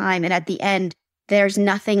quality time and at the end, there's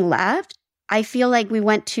nothing left, I feel like we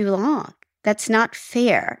went too long. That's not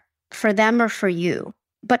fair for them or for you.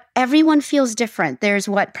 But everyone feels different. There's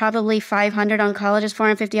probably 500 oncologists,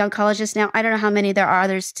 450 oncologists now. I don't know how many there are.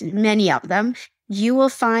 There's many of them. You will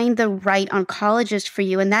find the right oncologist for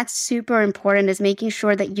you. And that's super important, is making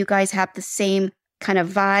sure that you guys have the same kind of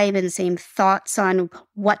vibe and same thoughts on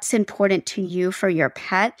what's important to you for your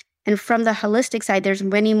pet. And from the holistic side, there's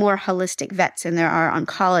many more holistic vets than there are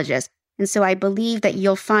oncologists. And so I believe that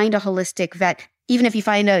you'll find a holistic vet, even if you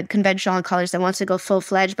find a conventional oncologist that wants to go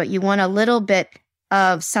full-fledged, but you want a little bit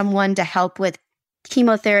of someone to help with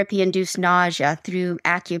chemotherapy-induced nausea through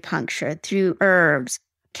acupuncture, through herbs,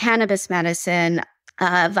 cannabis medicine,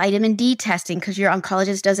 vitamin D testing, because your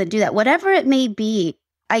oncologist doesn't do that. Whatever it may be,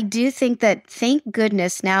 I do think that, thank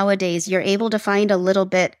goodness, nowadays you're able to find a little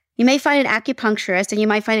bit. You may find an acupuncturist and you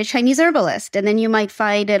might find a Chinese herbalist, and then you might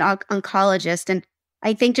find an oncologist. And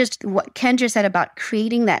I think just what Kendra said about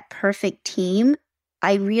creating that perfect team,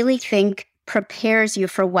 I really think prepares you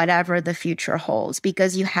for whatever the future holds,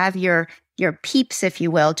 because you have your peeps, if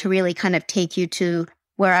you will, to really kind of take you to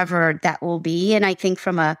wherever that will be. And I think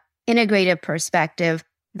from a integrative perspective,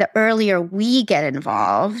 the earlier we get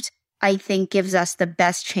involved, I think gives us the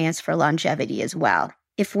best chance for longevity as well.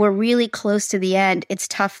 If we're really close to the end, it's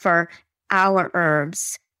tough for our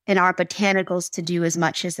herbs and our botanicals to do as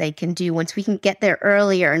much as they can do. Once we can get there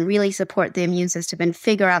earlier and really support the immune system and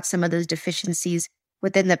figure out some of those deficiencies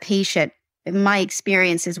within the patient, in my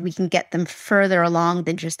experience is we can get them further along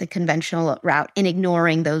than just the conventional route, in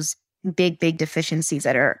ignoring those big deficiencies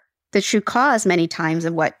that are the true cause many times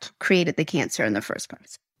of what created the cancer in the first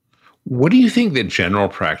place. What do you think that general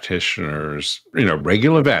practitioners,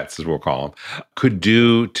 regular vets, as we'll call them, could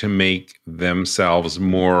do to make themselves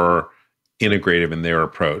more integrative in their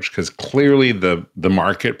approach? Because clearly the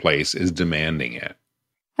marketplace is demanding it.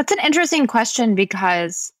 That's an interesting question,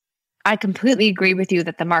 because I completely agree with you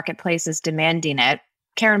that the marketplace is demanding it.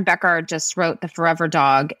 Karen Becker just wrote The Forever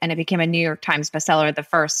Dog, and it became a New York Times bestseller, the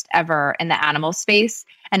first ever in the animal space.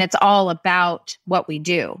 And it's all about what we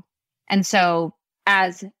do. And so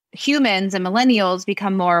as humans and millennials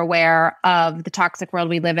become more aware of the toxic world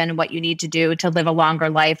we live in, what you need to do to live a longer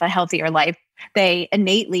life, a healthier life, they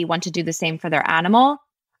innately want to do the same for their animal.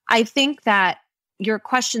 I think that your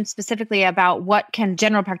question specifically about what can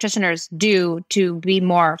general practitioners do to be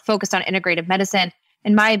more focused on integrative medicine,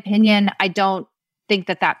 in my opinion, I don't think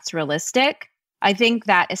that that's realistic. I think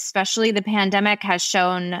that especially the pandemic has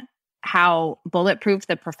shown how bulletproof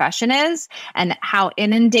the profession is and how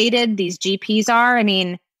inundated these GPs are. I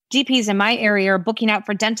mean, GPs in my area are booking out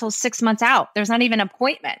for dental 6 months out. There's not even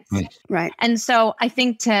appointments. Right. And so I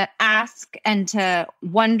think to ask and to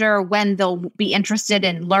wonder when they'll be interested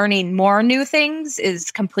in learning more new things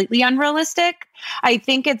is completely unrealistic. I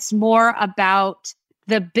think it's more about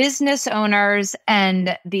the business owners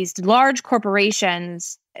and these large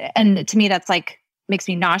corporations. And to me, that's makes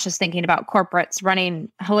me nauseous thinking about corporates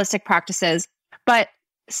running holistic practices. But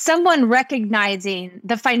someone recognizing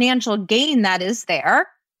the financial gain that is there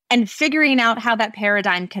and figuring out how that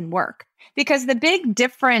paradigm can work. Because the big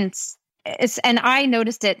difference is, and I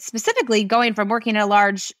noticed it specifically going from working in a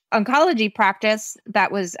large oncology practice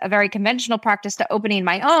that was a very conventional practice to opening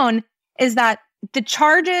my own, is that the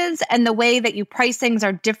charges and the way that you price things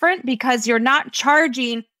are different, because you're not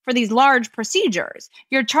charging for these large procedures.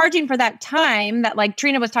 You're charging for that time that, like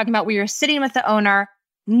Trina was talking about, where you're sitting with the owner,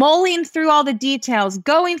 mulling through all the details,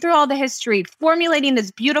 going through all the history, formulating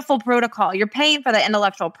this beautiful protocol. You're paying for the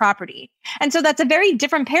intellectual property. And so that's a very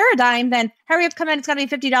different paradigm than, hurry up, come in, it's going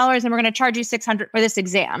to be $50 and we're going to charge you $600 for this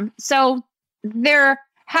exam. So there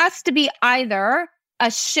has to be either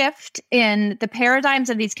a shift in the paradigms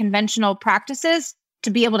of these conventional practices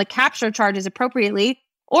to be able to capture charges appropriately,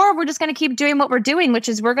 or we're just going to keep doing what we're doing, which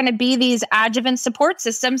is we're going to be these adjuvant support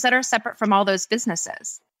systems that are separate from all those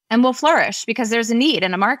businesses. And will flourish because there's a need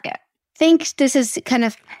in a market. I think this is kind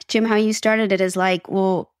of, Jim, how you started it is like,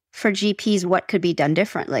 well, for GPs, what could be done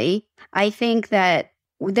differently? I think that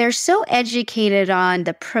they're so educated on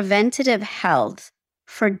the preventative health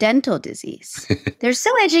for dental disease. They're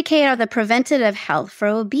so educated on the preventative health for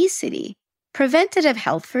obesity, preventative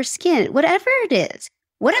health for skin, whatever it is.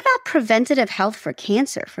 What about preventative health for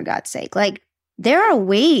cancer, for God's sake? Like, there are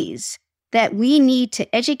ways that we need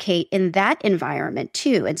to educate in that environment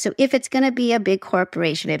too. And so if it's going to be a big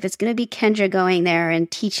corporation, if it's going to be Kendra going there and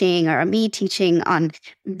teaching or me teaching on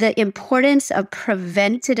the importance of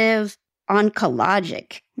preventative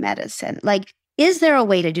oncologic medicine, like, is there a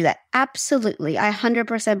way to do that? Absolutely. I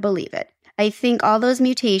 100% believe it. I think all those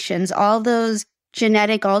mutations, all those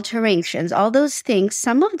genetic alterations, all those things,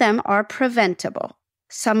 some of them are preventable.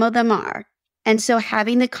 Some of them are. And so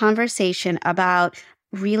having the conversation about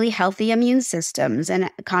really healthy immune systems and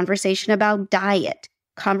a conversation about diet,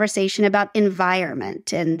 conversation about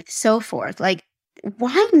environment and so forth. Like,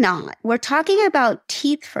 why not? We're talking about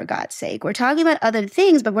teeth, for God's sake. We're talking about other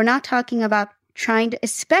things, but we're not talking about trying to,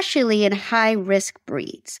 especially in high risk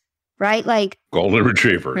breeds, right? Like golden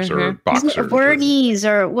retrievers or boxers. Bernese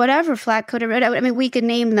or whatever, flat-coated. I mean, we could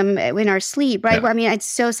name them in our sleep, right? Yeah. I mean, it's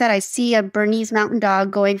so sad. I see a Bernese mountain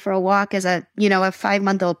dog going for a walk as a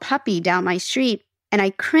 5-month-old puppy down my street. And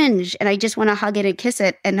I cringe and I just want to hug it and kiss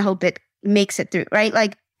it and hope it makes it through, right?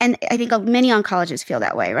 Like, and I think many oncologists feel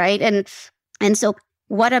that way, right? And so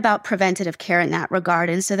what about preventative care in that regard?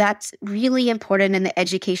 And so that's really important in the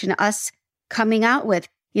education, us coming out with,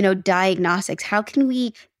 diagnostics. How can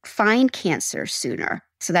we find cancer sooner?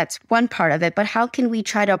 So that's one part of it. But how can we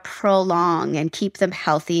try to prolong and keep them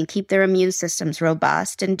healthy and keep their immune systems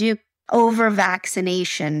robust and do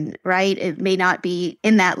over-vaccination, right? It may not be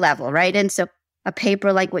in that level, right? And so a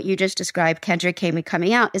paper like what you just described, Kendra,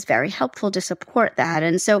 coming out is very helpful to support that.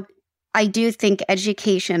 And so I do think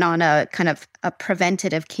education on a kind of a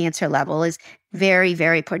preventative cancer level is very,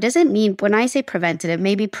 very important. Doesn't mean, when I say preventative,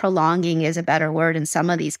 maybe prolonging is a better word in some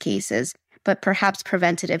of these cases, but perhaps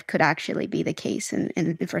preventative could actually be the case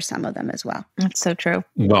and for some of them as well. That's so true.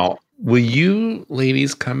 Well, will you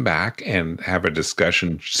ladies come back and have a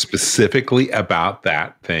discussion specifically about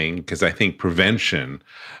that thing? Because I think prevention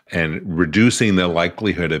and reducing the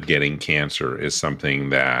likelihood of getting cancer is something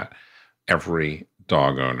that every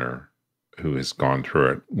dog owner who has gone through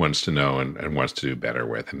it wants to know and wants to do better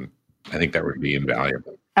with. And I think that would be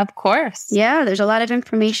invaluable. Of course. Yeah, there's a lot of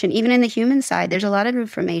information. Even in the human side, there's a lot of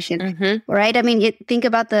information, right? I mean, think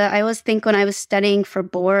about I always think when I was studying for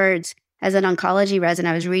boards as an oncology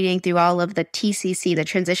resident, I was reading through all of the TCC, the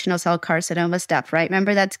transitional cell carcinoma stuff, right?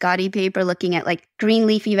 Remember that Scotty paper looking at like green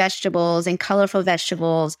leafy vegetables and colorful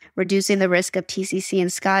vegetables, reducing the risk of TCC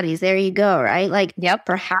and Scotties. There you go, right? Like,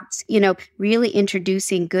 perhaps, really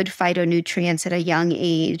introducing good phytonutrients at a young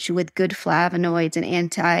age with good flavonoids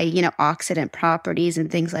and antioxidant properties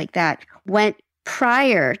and things like that went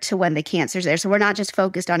prior to when the cancer's there. So we're not just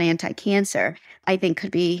focused on anti-cancer, I think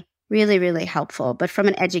could be really, really helpful. But from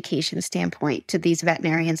an education standpoint to these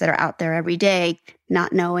veterinarians that are out there every day,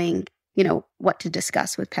 not knowing, what to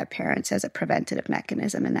discuss with pet parents as a preventative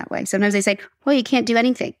mechanism in that way. Sometimes they say, well, you can't do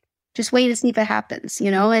anything. Just wait and see if it happens,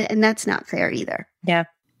 and that's not fair either. Yeah.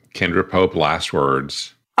 Kendra Pope, last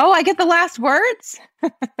words. Oh, I get the last words?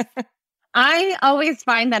 I always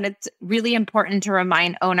find that it's really important to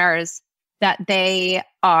remind owners that they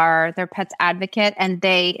are their pet's advocate and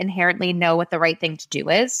they inherently know what the right thing to do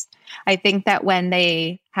is. I think that when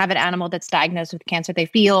they have an animal that's diagnosed with cancer, they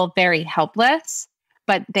feel very helpless,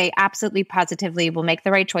 but they absolutely positively will make the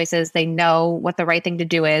right choices. They know what the right thing to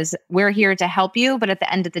do is. We're here to help you, but at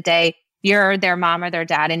the end of the day, you're their mom or their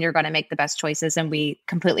dad and you're going to make the best choices, and we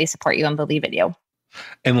completely support you and believe in you.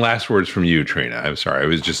 And last words from you, Trina. I'm sorry. It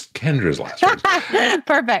was just Kendra's last words.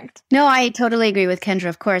 Perfect. No, I totally agree with Kendra,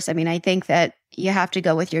 of course. I mean, I think that you have to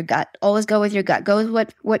go with your gut. Always go with your gut. Go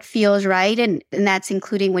with what feels right. And that's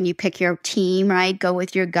including when you pick your team, right? Go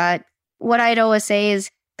with your gut. What I'd always say is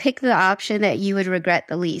pick the option that you would regret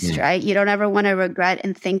the least, right? You don't ever want to regret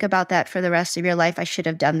and think about that for the rest of your life. I should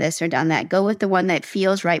have done this or done that. Go with the one that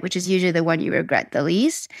feels right, which is usually the one you regret the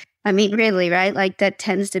least. I mean, really, right? Like that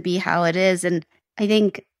tends to be how it is. And I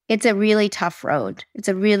think it's a really tough road. It's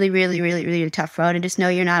a really, really, really, really tough road. And just know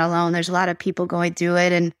you're not alone. There's a lot of people going through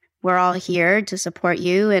it, and we're all here to support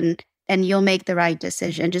you, and you'll make the right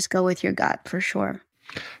decision. Just go with your gut for sure.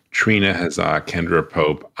 Trina, Hazzah, Kendra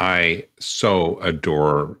Pope, I so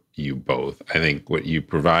adore you both. I think what you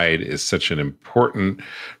provide is such an important,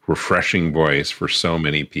 refreshing voice for so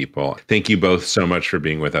many people. Thank you both so much for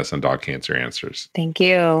being with us on Dog Cancer Answers. Thank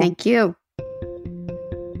you. Thank you.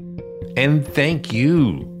 And thank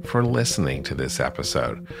you for listening to this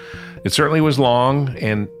episode. It certainly was long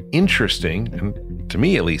and interesting, and to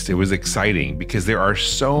me at least, it was exciting because there are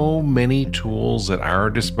so many tools at our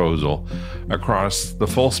disposal across the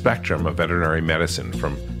full spectrum of veterinary medicine,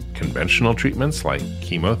 from conventional treatments like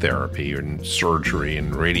chemotherapy and surgery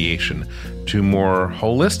and radiation to more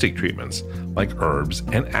holistic treatments like herbs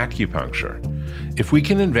and acupuncture. If we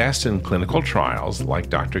can invest in clinical trials like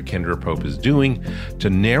Dr. Kendra Pope is doing to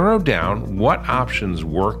narrow down what options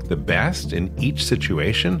work the best in each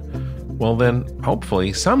situation, well then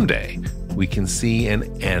hopefully someday we can see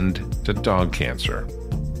an end to dog cancer.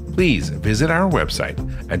 Please visit our website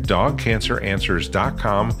at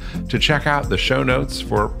dogcanceranswers.com to check out the show notes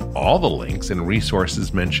for all the links and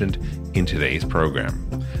resources mentioned in today's program.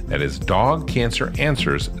 That is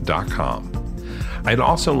dogcanceranswers.com. I'd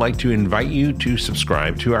also like to invite you to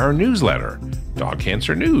subscribe to our newsletter, Dog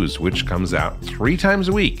Cancer News, which comes out 3 times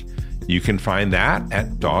a week. You can find that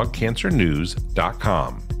at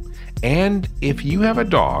dogcancernews.com. And if you have a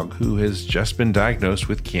dog who has just been diagnosed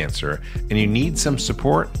with cancer and you need some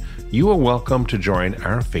support, you are welcome to join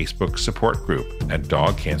our Facebook support group at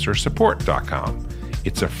dogcancersupport.com.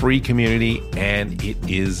 It's a free community and it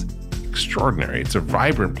is extraordinary. It's a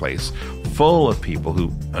vibrant place full of people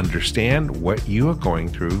who understand what you are going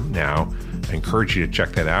through now. I encourage you to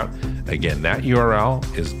check that out. Again, that URL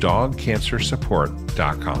is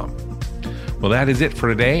dogcancersupport.com. Well, that is it for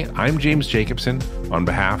today. I'm James Jacobson. On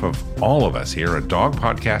behalf of all of us here at Dog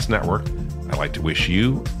Podcast Network, I'd like to wish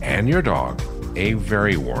you and your dog a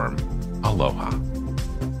very warm aloha.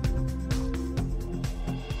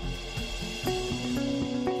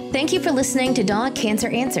 Thank you for listening to Dog Cancer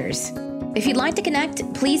Answers. If you'd like to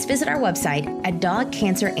connect, please visit our website at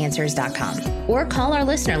dogcanceranswers.com or call our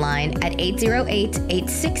listener line at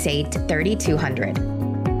 808-868-3200.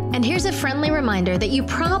 And here's a friendly reminder that you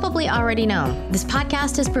probably already know. This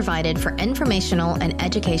podcast is provided for informational and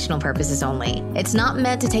educational purposes only. It's not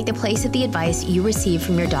meant to take the place of the advice you receive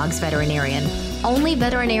from your dog's veterinarian. Only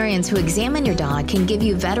veterinarians who examine your dog can give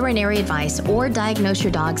you veterinary advice or diagnose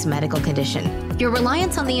your dog's medical condition. Your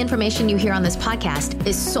reliance on the information you hear on this podcast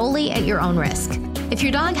is solely at your own risk. If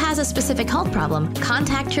your dog has a specific health problem,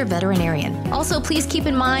 contact your veterinarian. Also, please keep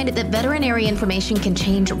in mind that veterinary information can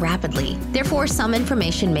change rapidly. Therefore, some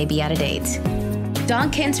information may be out of date.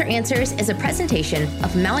 Dog Cancer Answers is a presentation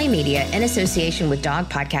of Maui Media in association with Dog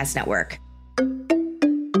Podcast Network.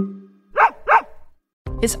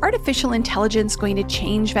 Is artificial intelligence going to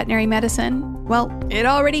change veterinary medicine? Well, it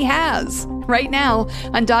already has. Right now,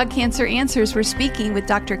 on Dog Cancer Answers, we're speaking with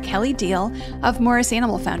Dr. Kelly Deal of Morris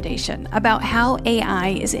Animal Foundation about how AI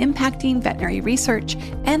is impacting veterinary research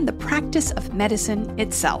and the practice of medicine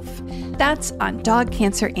itself. That's on Dog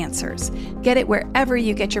Cancer Answers. Get it wherever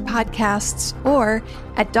you get your podcasts or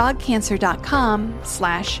at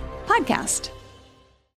dogcancer.com/podcast.